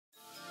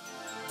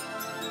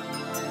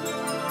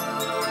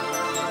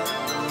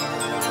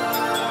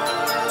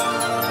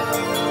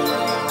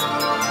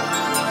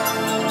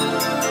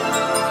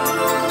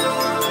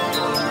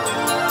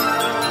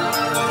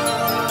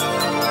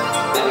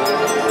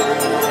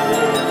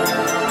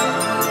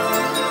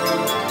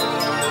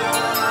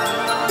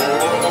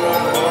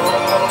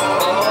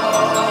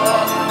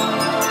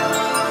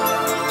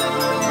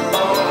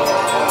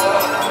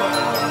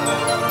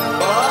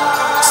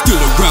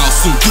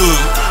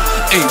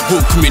ain't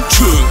welcome in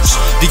church.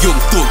 The young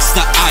thugs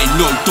that I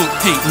know don't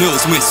paint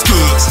nails and wear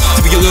skirts.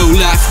 To be a low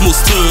life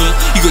must turn,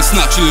 you gon'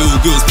 snatch your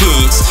little girl's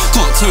purse.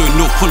 Can't turn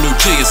up on no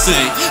JSA,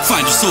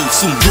 find yourself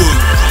some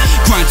work.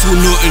 Grind till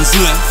nothing's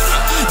left,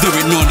 there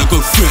ain't none to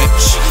go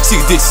fetch. See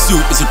this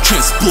suit is a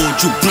chessboard,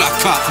 you black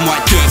out from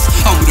white death.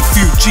 I'm with a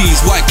few G's,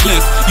 white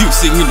clef, you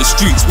sing in the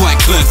streets, white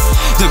clef.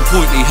 Them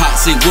pointy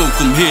hats ain't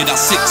welcome here,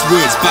 that's 6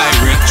 words by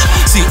Rich.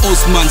 See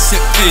Osman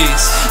set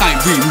pace, I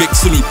ain't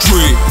remixing a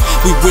drink.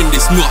 We win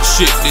this not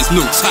shit, there's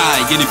no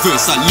tie, any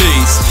verse I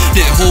lace.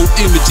 Their whole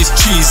image is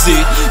cheesy,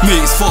 me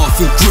it's far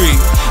from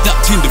great. That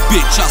Tinder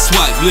bitch I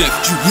swipe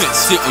left, you let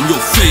sit on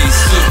your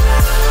face.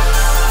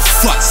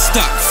 Fat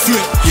stack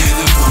flip, yeah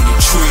the money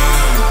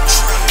trap.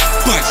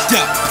 Back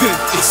that pit,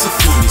 it's a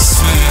funny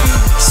smell.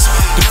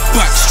 The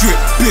back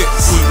strip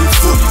bits when we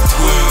fully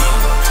dwell.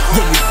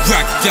 When we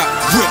rack that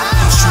rip,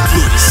 I shoot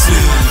bloody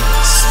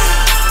sins.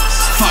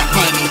 5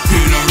 pound on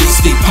pin, a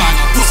rusty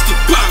banger, bust the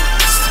bang.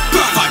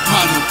 5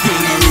 pound on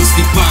pin, a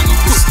rusty banger,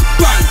 bust the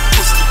bang.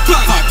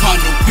 5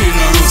 pound on pin,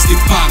 a rusty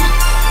banger.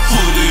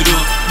 Hold it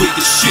up with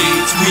the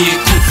shades, we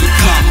ain't come for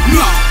glamour,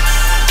 nah.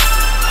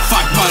 5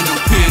 pound on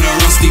pin, a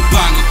rusty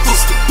banger,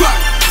 bust the bang.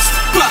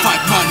 5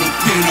 pound on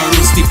pin, a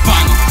rusty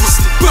banger,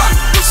 bust the bang.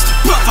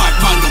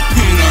 5 pound on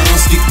pin, a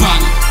rusty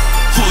banger.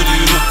 Hold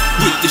it up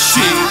with the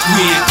shades,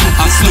 we ain't come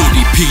for glamour. I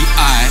slowly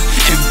P.I.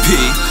 MP,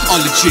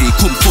 ology,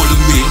 come follow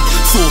me.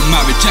 For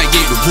marriage, I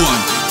ain't the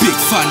one. Big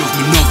fan of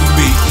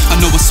monogamy. I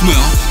know I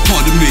smell,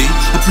 pardon me.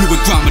 I blew a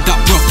gram of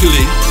that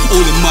broccoli.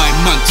 All of my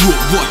man grew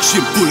up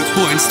watching Bullet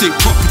Boy and State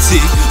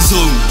Property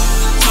Zone.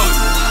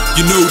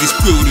 You know this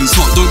building's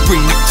hot, don't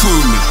bring that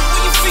cone.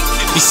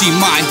 You see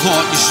my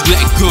heart, you should let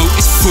it go,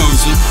 it's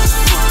frozen.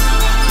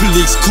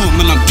 Police come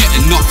and I'm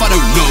getting off, I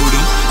don't know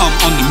them. I'm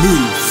on the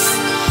move,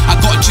 I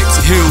got a chick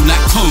to heal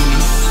like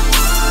Conan.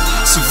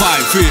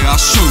 Survive here, I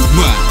show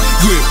man.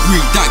 We're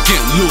breed that get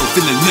love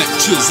in the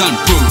lectures and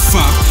both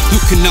fam.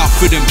 Looking out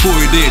for them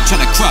boy there,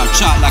 trying to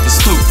crouch out like a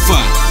stove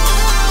fan.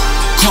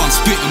 Can't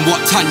spit in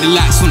what time the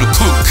lights on a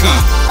coke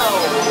can.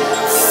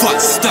 Fat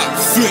stack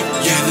flip,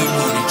 yeah the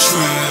money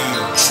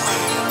trap.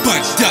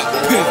 Back that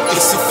pit,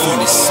 it's a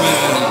funny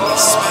smell.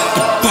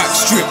 The back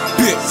strip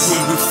bit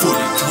when we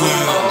fully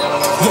dwell.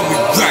 When we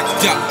rack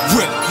that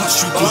rip, I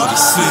shoot bloody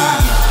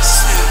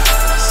sins.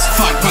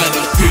 5 pound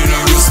on pin, a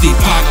rusty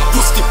banger,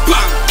 bust the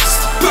bang.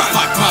 5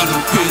 pound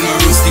on pin, a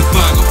rusty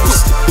banger,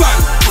 bust the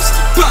bang.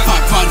 5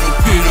 pound on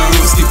pin, a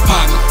rusty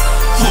banger.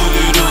 Hold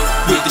it up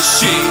with the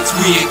shades,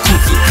 we ain't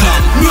come for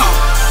glamour, nah.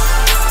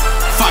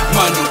 5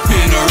 pound on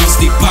pin, a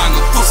rusty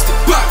banger, bust the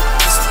bang.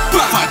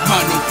 5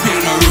 pound on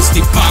pin, a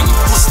rusty banger,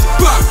 bust the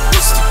bang.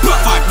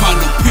 5 pound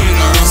on pin,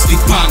 a rusty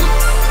banger.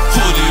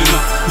 Hold it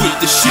up with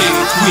the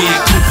shades, we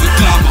ain't come